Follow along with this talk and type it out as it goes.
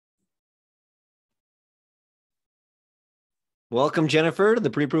Welcome, Jennifer, to the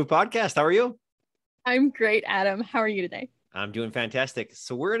Pre-Approved Podcast. How are you? I'm great, Adam. How are you today? I'm doing fantastic.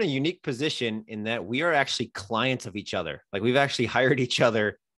 So we're in a unique position in that we are actually clients of each other. Like we've actually hired each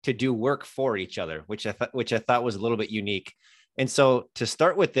other to do work for each other, which I thought was a little bit unique. And so to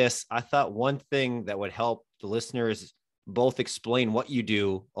start with this, I thought one thing that would help the listeners both explain what you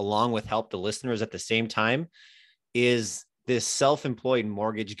do, along with help the listeners at the same time, is this self-employed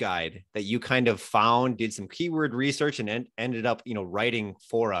mortgage guide that you kind of found, did some keyword research, and ended up, writing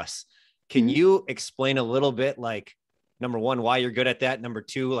for us. Can you explain a little bit, like, number one, why you're good at that? Number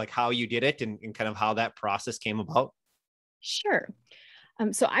two, like how you did it and kind of how that process came about? Sure.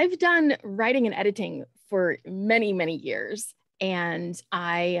 So I've done writing and editing for many, many years, and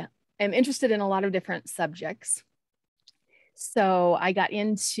I am interested in a lot of different subjects. So I got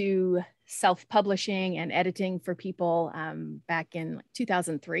into self-publishing and editing for people back in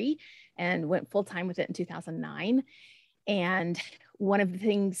 2003 and went full-time with it in 2009. And one of the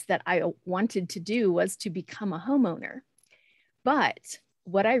things that I wanted to do was to become a homeowner. But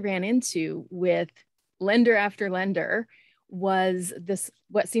what I ran into with lender after lender was this,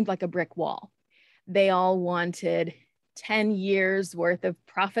 what seemed like a brick wall. They all wanted 10 years worth of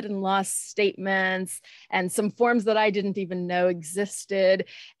profit and loss statements and some forms that I didn't even know existed.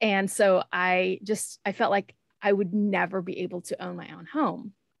 And so I felt like I would never be able to own my own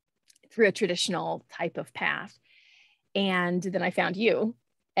home through a traditional type of path. And then I found you.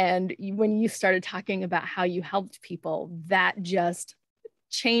 And when you started talking about how you helped people, that just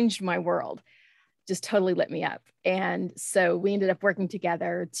changed my world, just totally lit me up. And so we ended up working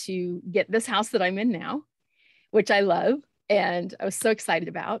together to get this house that I'm in now, which I love. And I was so excited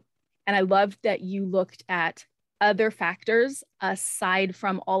about. And I loved that you looked at other factors aside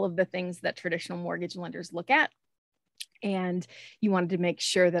from all of the things that traditional mortgage lenders look at. And you wanted to make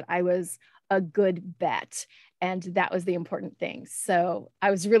sure that I was a good bet. And that was the important thing. So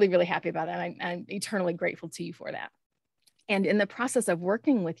I was really, really happy about it. I'm eternally grateful to you for that. And in the process of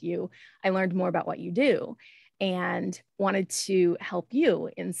working with you, I learned more about what you do and wanted to help you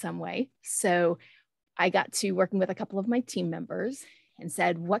in some way. So I got to working with a couple of my team members and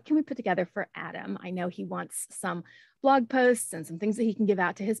said, what can we put together for Adam? I know he wants some blog posts and some things that he can give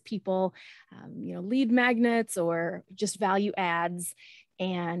out to his people, lead magnets or just value ads.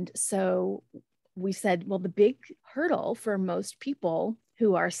 And so we said, well, the big hurdle for most people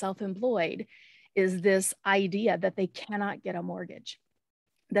who are self-employed is this idea that they cannot get a mortgage,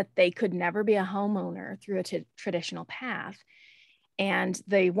 that they could never be a homeowner through a traditional path. And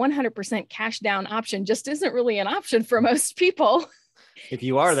the 100% cash down option just isn't really an option for most people. If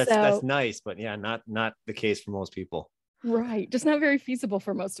you are, that's nice, but yeah, not the case for most people. Right. Just not very feasible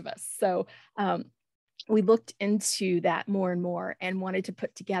for most of us. So we looked into that more and more and wanted to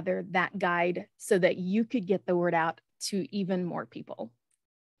put together that guide so that you could get the word out to even more people.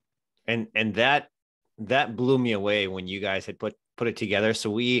 And that blew me away when you guys had put it together. So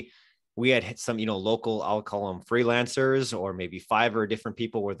we had some, local, I'll call them freelancers, or maybe 5 or different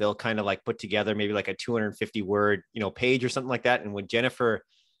people where they'll kind of like put together maybe like a 250 word, page or something like that. And when Jennifer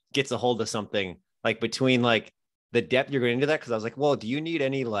gets a hold of something, like between like the depth you're going into that, because I was like, well, do you need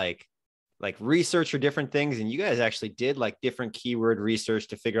any like research or different things? And you guys actually did like different keyword research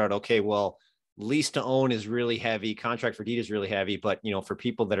to figure out, okay, well, lease to own is really heavy, contract for deed is really heavy, but for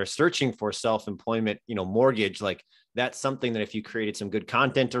people that are searching for self-employment, mortgage, like that's something that if you created some good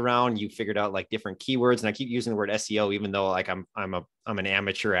content around, you figured out like different keywords. And I keep using the word SEO, even though like I'm an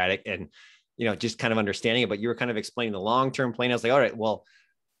amateur at it, and just kind of understanding it. But you were kind of explaining the long-term plan. I was like, all right, well,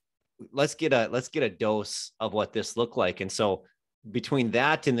 let's get a dose of what this looked like. And so between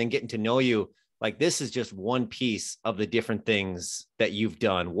that and then getting to know you, like this is just one piece of the different things that you've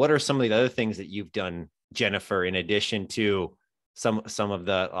done. What are some of the other things that you've done, Jennifer, in addition to some of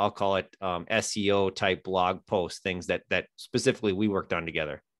the, I'll call it SEO type blog post things that specifically we worked on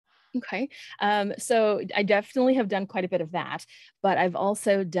together? Okay. So I definitely have done quite a bit of that, but I've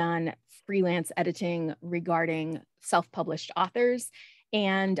also done freelance editing regarding self-published authors.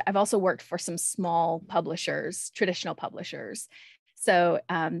 And I've also worked for some small publishers, traditional publishers. So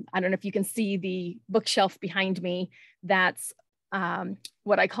I don't know if you can see the bookshelf behind me. That's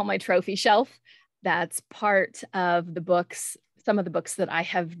what I call my trophy shelf. That's part of the books, some of the books that I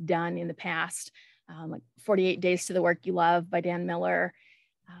have done in the past, like 48 Days to the Work You Love by Dan Miller,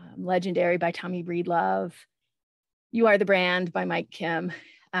 Legendary by Tommy Breedlove, You Are the Brand by Mike Kim.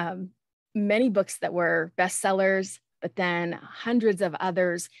 Many books that were bestsellers, but then hundreds of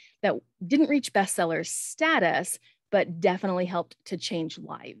others that didn't reach bestseller status, but definitely helped to change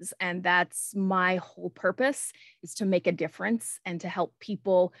lives. And that's my whole purpose, is to make a difference and to help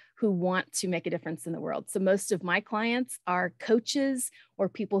people who want to make a difference in the world. So most of my clients are coaches or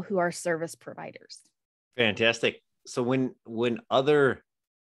people who are service providers. Fantastic. So when other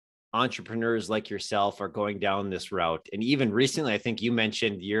entrepreneurs like yourself are going down this route, and even recently, I think you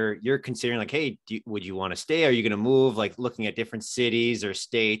mentioned you're considering like, hey, would you want to stay? Are you going to move? Like looking at different cities or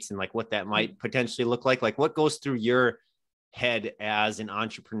states and like what that might potentially look like. Like what goes through your head as an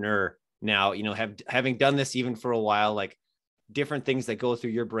entrepreneur now? Having done this even for a while, like different things that go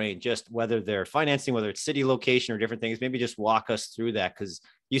through your brain, just whether they're financing, whether it's city location or different things. Maybe just walk us through that, because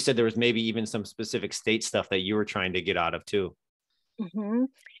you said there was maybe even some specific state stuff that you were trying to get out of too. Mm-hmm.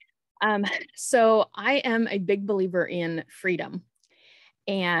 So I am a big believer in freedom,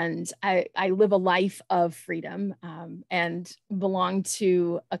 and I live a life of freedom, and belong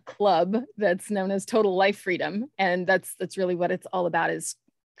to a club that's known as Total Life Freedom. And that's really what it's all about, is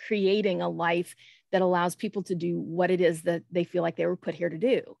creating a life that allows people to do what it is that they feel like they were put here to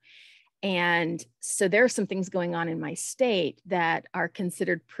do. And so there are some things going on in my state that are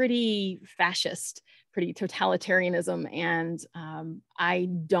considered pretty fascist, pretty totalitarianism. And I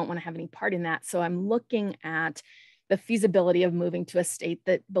don't want to have any part in that. So I'm looking at the feasibility of moving to a state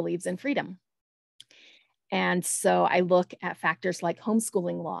that believes in freedom. And so I look at factors like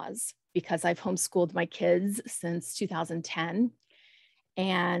homeschooling laws, because I've homeschooled my kids since 2010.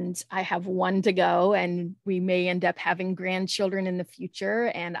 And I have one to go, and we may end up having grandchildren in the future,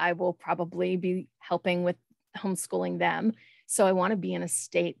 and I will probably be helping with homeschooling them. So I want to be in a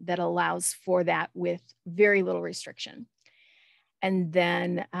state that allows for that with very little restriction. And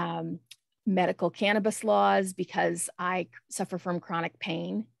then medical cannabis laws, because I suffer from chronic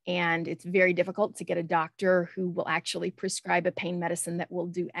pain, and it's very difficult to get a doctor who will actually prescribe a pain medicine that will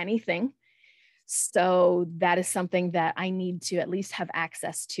do anything. So that is something that I need to at least have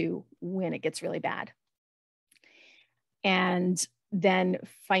access to when it gets really bad. And then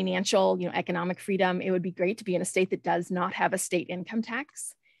financial, economic freedom. It would be great to be in a state that does not have a state income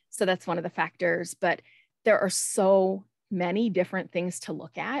tax. So that's one of the factors. But there are so many different things to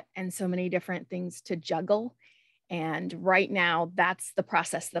look at and so many different things to juggle. And right now, that's the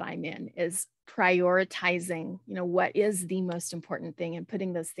process that I'm in, is prioritizing, what is the most important thing and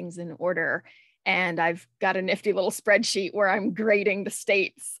putting those things in order. And I've got a nifty little spreadsheet where I'm grading the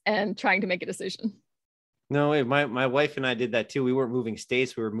states and trying to make a decision. No, my wife and I did that too. We weren't moving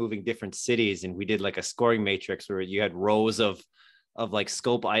states, we were moving different cities, and we did like a scoring matrix where you had rows of like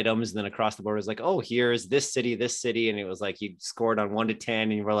scope items, and then across the board it was like, oh, here's this city, and it was like you scored on 1 to 10,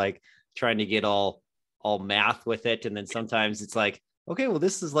 and you were like trying to get all math with it. And then sometimes it's like, okay, well,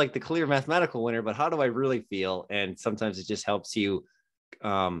 this is like the clear mathematical winner, but how do I really feel? And sometimes it just helps you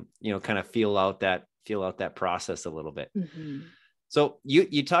kind of feel out that process a little bit. Mm-hmm. So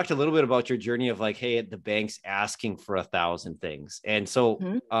you talked a little bit about your journey of like, hey, the bank's asking for 1,000 things. And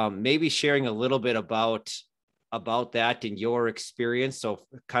so maybe sharing a little bit about that in your experience. So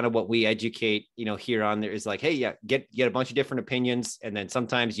kind of what we educate, here on there is like, hey, yeah, get a bunch of different opinions. And then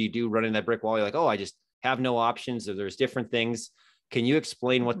sometimes you do run in that brick wall. You're like, oh, I just have no options, or there's different things. Can you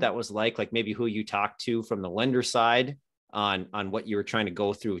explain what that was like maybe who you talked to from the lender side on what you were trying to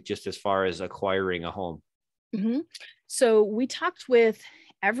go through just as far as acquiring a home? Mm-hmm. So we talked with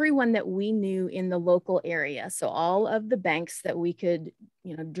everyone that we knew in the local area. So all of the banks that we could,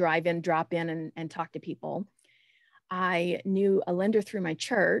 drive in, drop in and talk to people. I knew a lender through my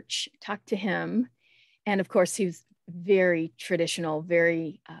church, talked to him. And of course, he was very traditional,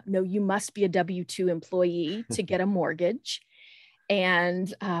 very, no, you must be a W-2 employee to get a mortgage.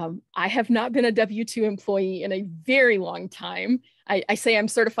 And I have not been a W-2 employee in a very long time. I say I'm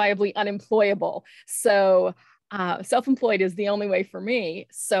certifiably unemployable. So self-employed is the only way for me.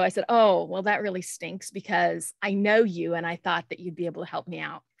 So I said, oh, well, that really stinks, because I know you and I thought that you'd be able to help me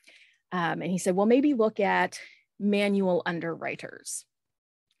out. And he said, well, maybe look at manual underwriters.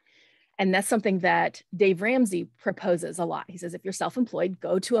 And that's something that Dave Ramsey proposes a lot. He says, if you're self-employed,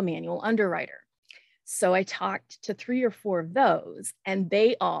 go to a manual underwriter. So I talked to 3 or 4 of those, and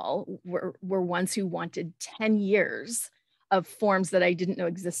they all were ones who wanted 10 years of forms that I didn't know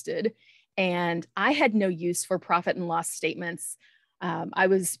existed. And I had no use for profit and loss statements. I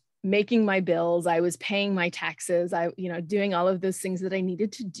was making my bills. I was paying my taxes. Doing all of those things that I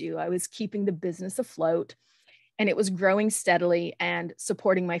needed to do. I was keeping the business afloat, and it was growing steadily and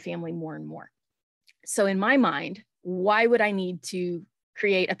supporting my family more and more. So in my mind, why would I need to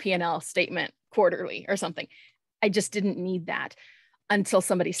create a P&L statement quarterly or something? I just didn't need that until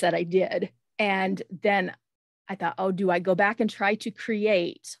somebody said I did. And then I thought, oh, do I go back and try to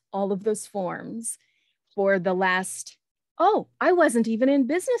create all of those forms for the last, oh, I wasn't even in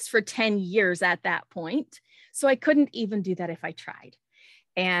business for 10 years at that point. So I couldn't even do that if I tried.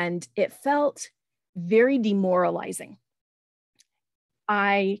 And it felt very demoralizing.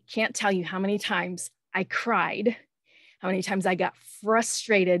 I can't tell you how many times I cried, how many times I got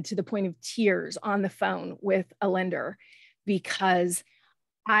frustrated to the point of tears on the phone with a lender because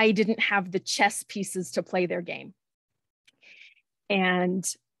I didn't have the chess pieces to play their game. And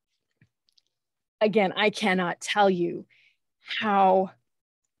again, I cannot tell you how,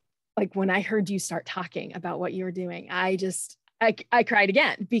 like when I heard you start talking about what you were doing, I cried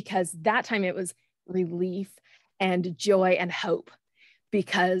again, because that time it was relief and joy and hope,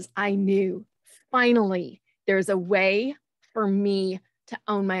 because I knew finally there's a way for me to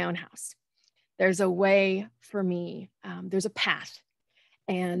own my own house. There's a way for me, there's a path.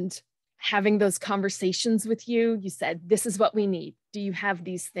 And having those conversations with you, you said, this is what we need. Do you have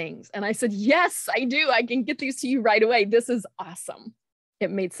these things? And I said, yes, I do. I can get these to you right away. This is awesome.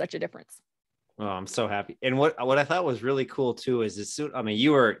 It made such a difference. Oh, I'm so happy. And what I thought was really cool too is this. I mean,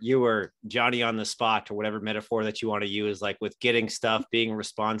 you were Johnny on the spot, or whatever metaphor that you want to use, like with getting stuff, being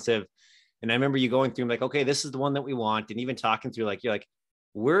responsive. And I remember you going through like, okay, this is the one that we want. And even talking through, like, you're like,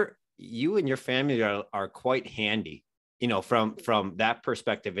 you and your family are quite handy, from that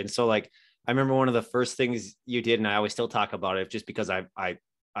perspective. And so like, I remember one of the first things you did, and I always still talk about it just because I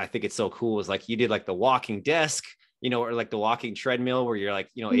think it's so cool, is like you did like the walking desk, or like the walking treadmill where you're like,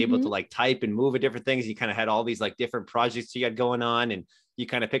 able to like type and move at different things. You kind of had all these like different projects you had going on, and you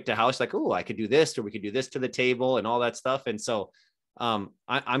kind of picked a house like, oh, I could do this, or we could do this to the table and all that stuff. And so I'm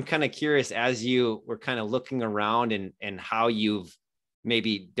kind of curious, as you were kind of looking around and how you've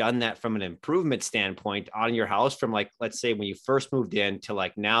maybe done that from an improvement standpoint on your house, from like, let's say when you first moved in to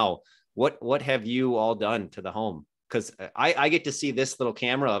like now, what have you all done to the home? Because I get to see this little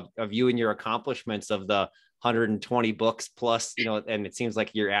camera of you and your accomplishments of the 120 books plus, and it seems like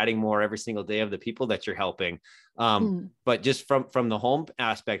you're adding more every single day of the people that you're helping. But just from the home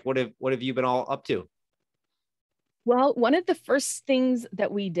aspect, what have you been all up to? Well, one of the first things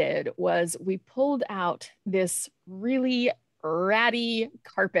that we did was we pulled out this really ratty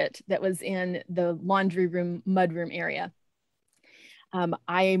carpet that was in the laundry room, mudroom area.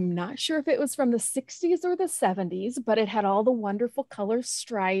 I'm not sure if it was from the 60s or the 70s, but it had all the wonderful color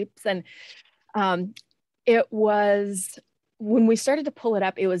stripes. And it was, when we started to pull it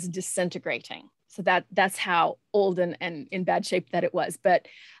up, it was disintegrating. So that's how old and in bad shape that it was. But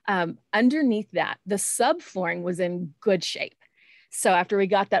underneath that, the subflooring was in good shape. So after we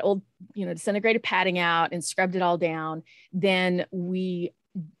got that old, disintegrated padding out and scrubbed it all down, then we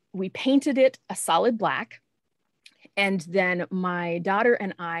painted it a solid black. And then my daughter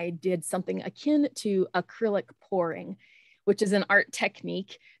and I did something akin to acrylic pouring, which is an art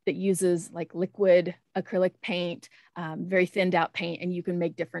technique that uses like liquid acrylic paint, very thinned out paint, and you can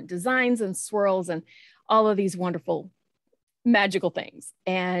make different designs and swirls and all of these wonderful, magical things.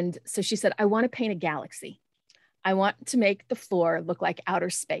 And so she said, I want to paint a galaxy. I want to make the floor look like outer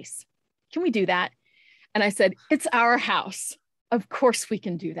space. Can we do that? And I said, it's our house. Of course we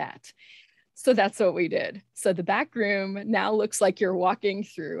can do that. So that's what we did. So the back room now looks like you're walking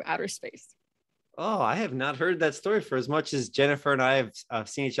through outer space. Oh, I have not heard that story. For as much as Jennifer and I have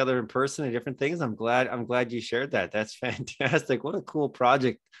seen each other in person and different things, I'm glad you shared that. That's fantastic. What a cool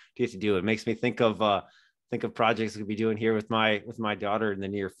project to get to do. It makes me think of projects we'll be doing here with my daughter in the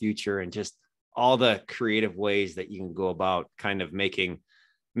near future, and just all the creative ways that you can go about kind of making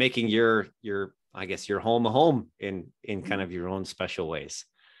your I guess your home a home in kind of your own special ways.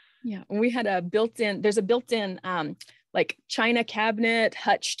 Yeah, we had there's a built-in like china cabinet,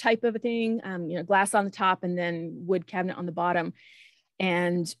 hutch type of a thing, glass on the top and then wood cabinet on the bottom.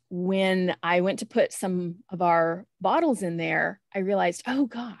 And when I went to put some of our bottles in there, I realized, oh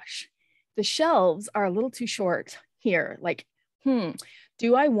gosh, the shelves are a little too short here. Like,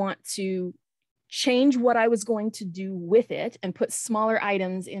 do I want to change what I was going to do with it and put smaller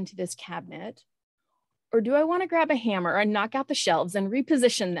items into this cabinet? Or do I want to grab a hammer and knock out the shelves and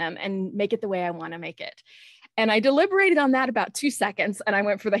reposition them and make it the way I want to make it? And I deliberated on that about 2 seconds, and I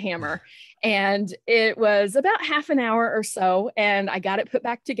went for the hammer. And it was about half an hour or so, and I got it put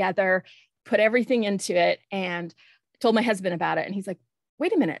back together, put everything into it, and told my husband about it. And he's like,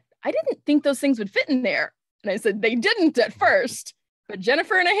 wait a minute, I didn't think those things would fit in there. And I said, they didn't at first, but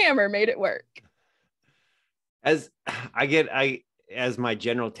Jennifer and a hammer made it work. As my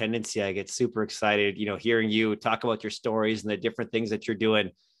general tendency, I get super excited, hearing you talk about your stories and the different things that you're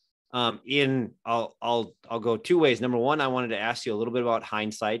doing. I'll go two ways. Number one, I wanted to ask you a little bit about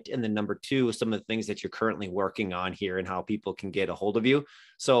hindsight, and then number two, some of the things that you're currently working on here and how people can get a hold of you.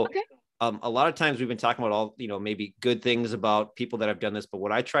 So, okay. a lot of times we've been talking about all, maybe good things about people that have done this, but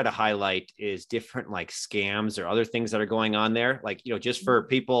what I try to highlight is different like scams or other things that are going on there. Like, just for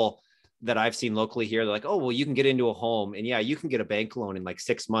people that I've seen locally here, they're like, oh, well, you can get into a home and yeah, you can get a bank loan in like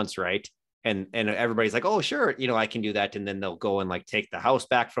 6 months, right? And everybody's like, oh, sure, I can do that. And then they'll go and like take the house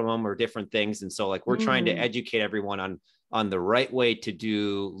back from them or different things. And so like, we're trying to educate everyone on the right way to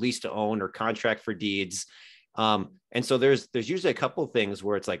do lease to own or contract for deeds. And so there's usually a couple of things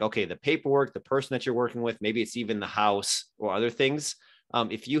where it's like, okay, the paperwork, the person that you're working with, maybe it's even the house or other things.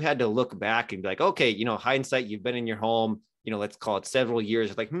 If you had to look back and be like, okay, hindsight, you've been in your home, let's call it several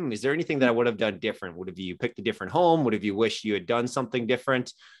years, like, is there anything that I would have done different? Would have you picked a different home? Would have you wished you had done something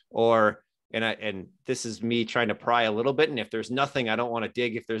different? Or, and this is me trying to pry a little bit. And if there's nothing, I don't want to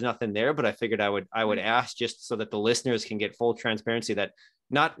dig if there's nothing there, but I figured I would ask just so that the listeners can get full transparency that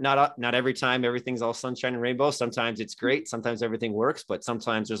not every time everything's all sunshine and rainbow. Sometimes it's great. Sometimes everything works, but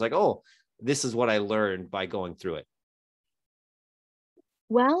sometimes there's like, oh, this is what I learned by going through it.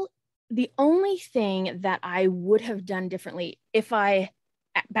 Well, the only thing that I would have done differently if I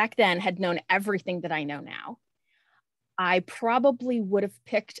back then had known everything that I know now, I probably would have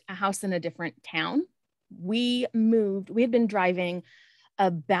picked a house in a different town. We had been driving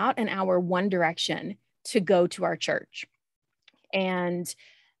about an hour one direction to go to our church. And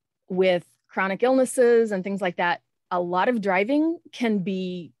with chronic illnesses and things like that, a lot of driving can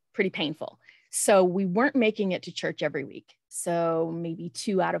be pretty painful. So we weren't making it to church every week. So maybe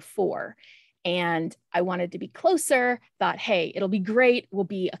 2 out of 4. And I wanted to be closer, thought, hey, it'll be great. We'll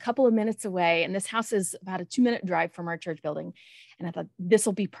be a couple of minutes away. And this house is about a 2-minute drive from our church building. And I thought, this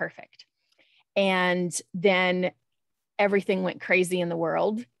will be perfect. And then everything went crazy in the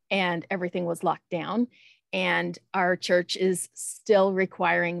world and everything was locked down. And our church is still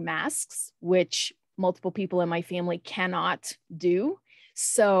requiring masks, which multiple people in my family cannot do.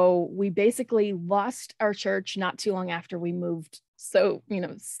 So we basically lost our church not too long after we moved. So,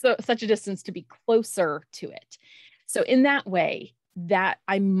 such a distance to be closer to it. So in that way, that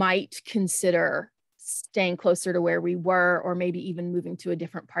I might consider staying closer to where we were, or maybe even moving to a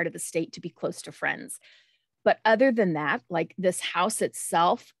different part of the state to be close to friends. But other than that, like, this house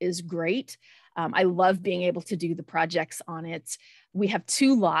itself is great. I love being able to do the projects on it. We have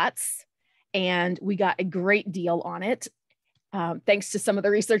 2 lots and we got a great deal on it. Thanks to some of the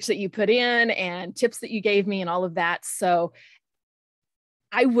research that you put in and tips that you gave me and all of that. So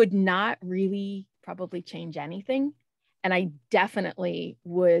I would not really probably change anything. And I definitely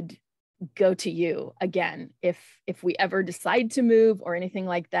would go to you again. If we ever decide to move or anything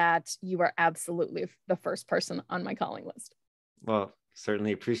like that, you are absolutely the first person on my calling list. Well,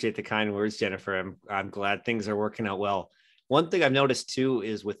 certainly appreciate the kind words, Jennifer. I'm glad things are working out well. One thing I've noticed too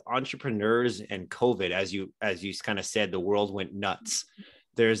is with entrepreneurs and COVID, as you kind of said, the world went nuts.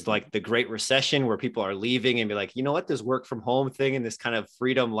 There's like the Great Recession where people are leaving and be like, you know what, this work from home thing and this kind of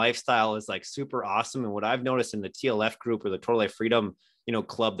freedom lifestyle is like super awesome. And what I've noticed in the TLF group or the Total Life Freedom,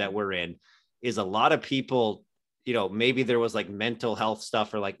 club that we're in is a lot of people, maybe there was like mental health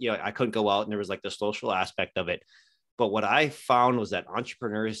stuff or like, I couldn't go out and there was like the social aspect of it. But what I found was that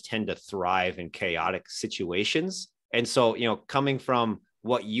entrepreneurs tend to thrive in chaotic situations. And so, coming from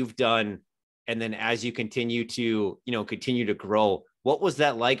what you've done, and then as you continue to grow, what was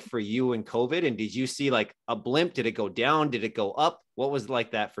that like for you in COVID? And did you see like a blimp? Did it go down? Did it go up? What was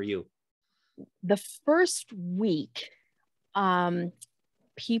like that for you? The first week,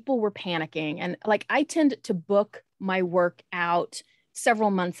 people were panicking. And like, I tend to book my work out several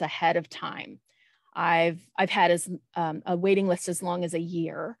months ahead of time. I've had a waiting list as long as a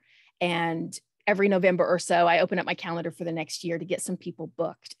year. And every November or so, I open up my calendar for the next year to get some people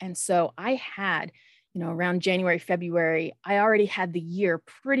booked. And so I had, around January, February, I already had the year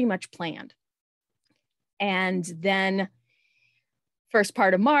pretty much planned. And then first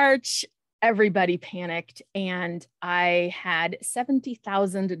part of March, everybody panicked. And I had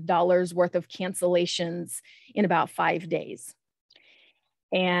 $70,000 worth of cancellations in about 5 days.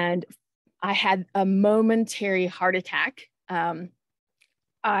 And I had a momentary heart attack. I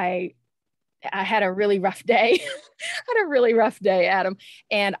had a really rough day, Adam.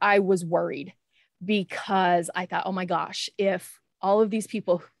 And I was worried because I thought, oh my gosh, if all of these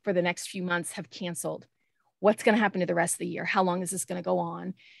people for the next few months have canceled, what's going to happen to the rest of the year? How long is this going to go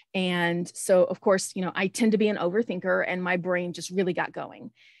on? And so, of course, I tend to be an overthinker and my brain just really got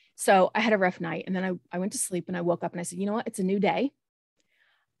going. So I had a rough night and then I went to sleep and I woke up and I said, you know what? It's a new day.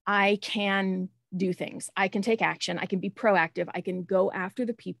 I can do things. I can take action. I can be proactive. I can go after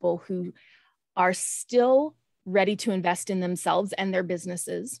the people who are still ready to invest in themselves and their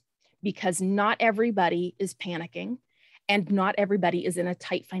businesses, because not everybody is panicking. and not everybody is in a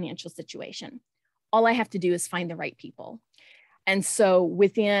tight financial situation. All I have to do is find the right people. And so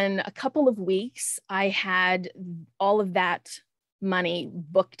within a couple of weeks, I had all of that money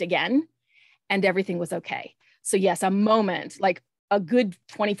booked again, and everything was okay. So yes, a moment, like a good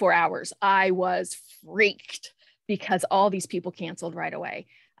 24 hours, I was freaked because all these people canceled right away.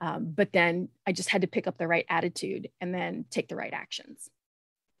 But then I just had to pick up the right attitude and then take the right actions.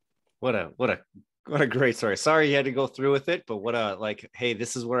 What a great story. Sorry you had to go through with it, but what a, like, hey,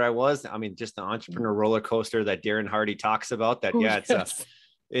 this is where I was. I mean, just the entrepreneur roller coaster that Darren Hardy talks about, that, yeah,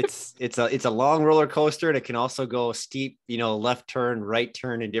 it's a long roller coaster, and it can also go steep, left turn, right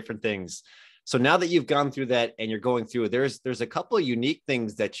turn, and different things. So now that you've gone through that and you're going through, there's a couple of unique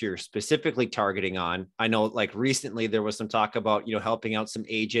things that you're specifically targeting on. I know, like, recently there was some talk about, helping out some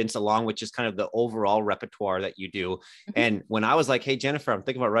agents, along with just kind of the overall repertoire that you do. And when I was like, hey, Jennifer, I'm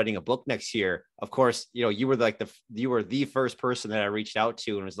thinking about writing a book next year, of course, you were the first person that I reached out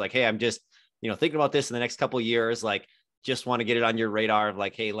to and was like, hey, I'm just, thinking about this in the next couple of years, like, just want to get it on your radar of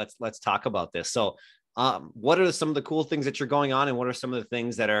like, hey, let's talk about this. So what are some of the cool things that you're going on, and what are some of the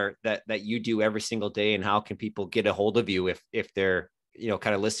things that you do every single day, and how can people get a hold of you if they're,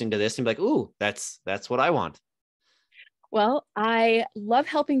 kind of listening to this and be like, ooh, that's what I want? Well, I love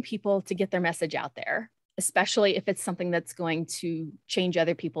helping people to get their message out there, especially if it's something that's going to change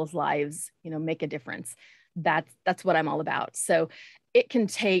other people's lives, make a difference. That's what I'm all about. So it can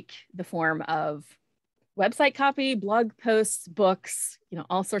take the form of website copy, blog posts, books,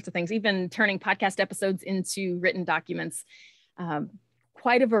 all sorts of things, even turning podcast episodes into written documents.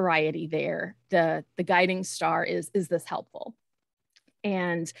 Quite a variety there. The guiding star is this helpful?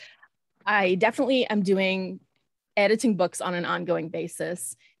 And I definitely am doing editing books on an ongoing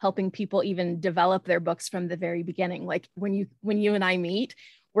basis, helping people even develop their books from the very beginning. Like when you and I meet,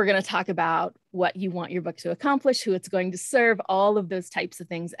 we're going to talk about what you want your book to accomplish, who it's going to serve, all of those types of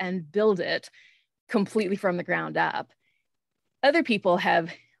things, and build it completely from the ground up. Other people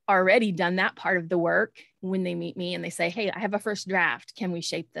have already done that part of the work when they meet me and they say, hey, I have a first draft. Can we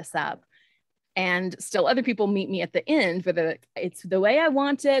shape this up? And still other people meet me at the end for it's the way I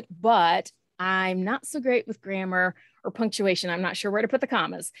want it, but I'm not so great with grammar or punctuation. I'm not sure where to put the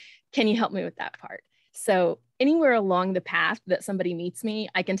commas. Can you help me with that part? So anywhere along the path that somebody meets me,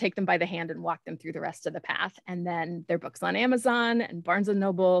 I can take them by the hand and walk them through the rest of the path. And then their book's on Amazon and Barnes and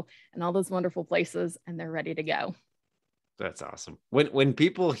Noble and all those wonderful places, and they're ready to go. That's awesome. When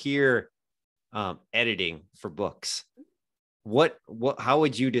people hear editing for books, how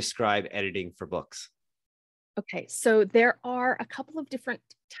would you describe editing for books? Okay, so there are a couple of different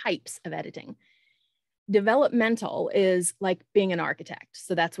types of editing. Developmental is like being an architect.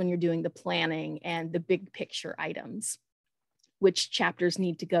 So that's when you're doing the planning and the big picture items, which chapters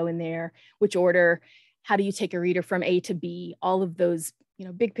need to go in there, which order, how do you take a reader from A to B, all of those,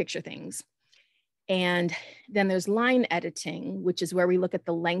 big picture things. And then there's line editing, which is where we look at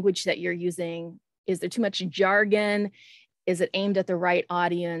the language that you're using. Is there too much jargon? Is it aimed at the right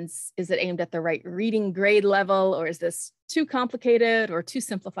audience? Is it aimed at the right reading grade level? Or is this too complicated or too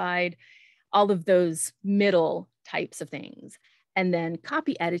simplified? All of those middle types of things. And then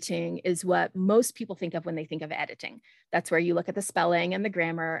copy editing is what most people think of when they think of editing. That's where you look at the spelling and the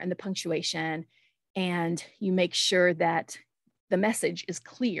grammar and the punctuation, and you make sure that the message is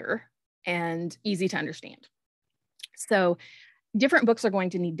clear and easy to understand. So different books are going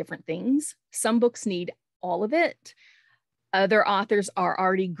to need different things. Some books need all of it. Other authors are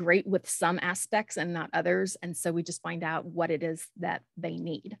already great with some aspects and not others. And so we just find out what it is that they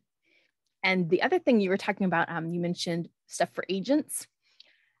need. And the other thing you were talking about, you mentioned stuff for agents.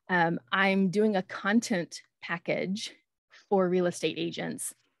 I'm doing a content package for real estate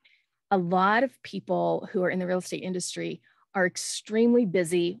agents. A lot of people who are in the real estate industry are extremely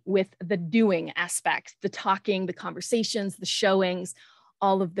busy with the doing aspect, the talking, the conversations, the showings,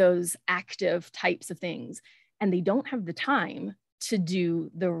 all of those active types of things. And they don't have the time to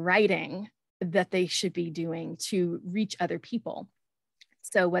do the writing that they should be doing to reach other people.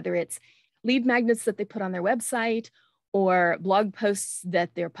 So whether it's lead magnets that they put on their website, or blog posts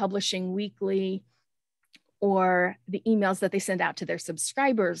that they're publishing weekly, or the emails that they send out to their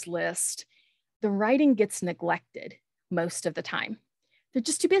subscribers list, the writing gets neglected most of the time. They're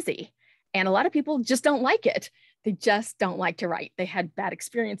just too busy. And a lot of people just don't like it. They just don't like to write. They had bad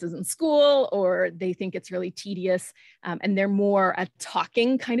experiences in school, or they think it's really tedious, and they're more a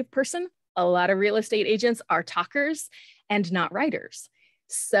talking kind of person. A lot of real estate agents are talkers and not writers.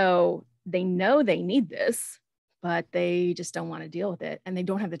 So they know they need this, but they just don't want to deal with it, and they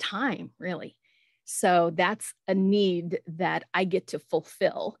don't have the time, really. So that's a need that I get to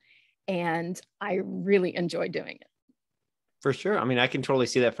fulfill, and I really enjoy doing it. For sure. I mean, I can totally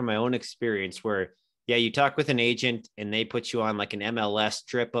see that from my own experience where, yeah, you talk with an agent and they put you on like an MLS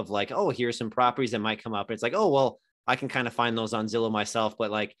strip of like, oh, here's some properties that might come up. It's like, oh, well, I can kind of find those on Zillow myself,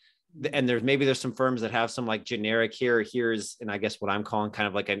 but like, and there's some firms that have some like generic here's, and I guess what I'm calling kind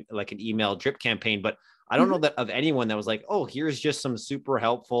of like an email drip campaign, but I don't know that of anyone that was like, oh, here's just some super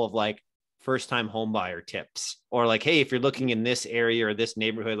helpful of like first time home buyer tips, or like, hey, if you're looking in this area or this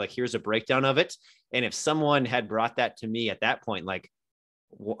neighborhood, like here's a breakdown of it. And if someone had brought that to me at that point, like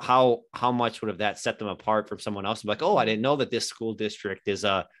how much would have that set them apart from someone else? Like, oh, I didn't know that this school district is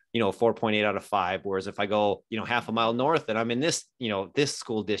a 4.8 out of 5. Whereas if I go half a mile north and I'm in this this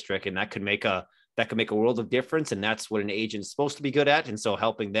school district, and that could make a world of difference. And that's what an agent's supposed to be good at. And so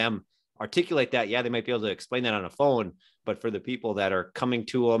helping them articulate that, yeah, they might be able to explain that on a phone, but for the people that are coming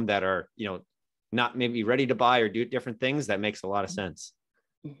to them that are not maybe ready to buy or do different things, that makes a lot of sense.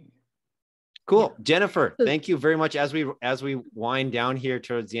 Cool. Yeah. Jennifer, thank you very much. As we wind down here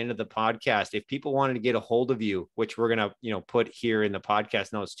towards the end of the podcast, if people wanted to get a hold of you, which we're going to put here in the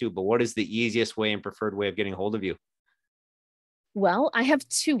podcast notes too, but what is the easiest way and preferred way of getting a hold of you? Well, I have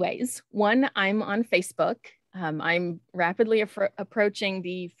 2 ways. One, I'm on Facebook. I'm rapidly approaching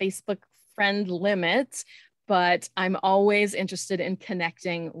the Facebook friend limit, but I'm always interested in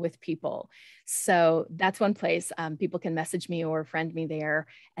connecting with people. So that's one place. People can message me or friend me there.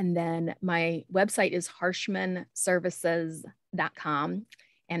 And then my website is harshmanservices.com.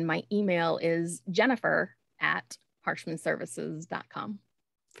 And my email is jennifer@harshmanservices.com.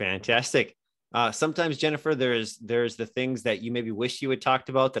 Fantastic. Sometimes, Jennifer, there's the things that you maybe wish you had talked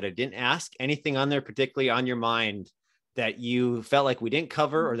about that I didn't ask. Anything on there particularly on your mind that you felt like we didn't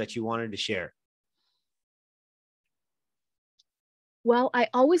cover or that you wanted to share? Well, I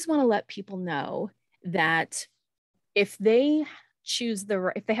always want to let people know that if they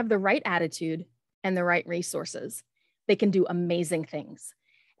if they have the right attitude and the right resources, they can do amazing things.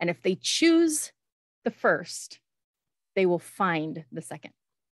 And if they choose the first, they will find the second.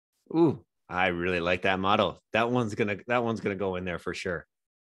 Ooh, I really like that motto. That one's gonna go in there for sure.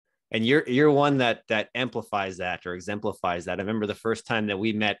 And you're one that amplifies that or exemplifies that. I remember the first time that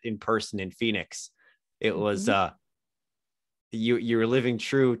we met in person in Phoenix. It was you were living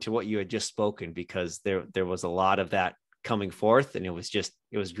true to what you had just spoken, because there was a lot of that coming forth, and it was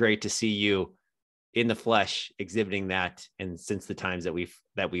great to see you in the flesh exhibiting that. And since the times that we've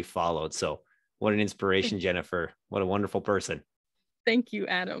followed, so what an inspiration, Jennifer. What a wonderful person. Thank you,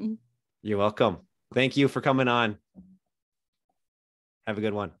 Adam. You're welcome. Thank you for coming on. Have a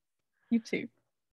good one. You too.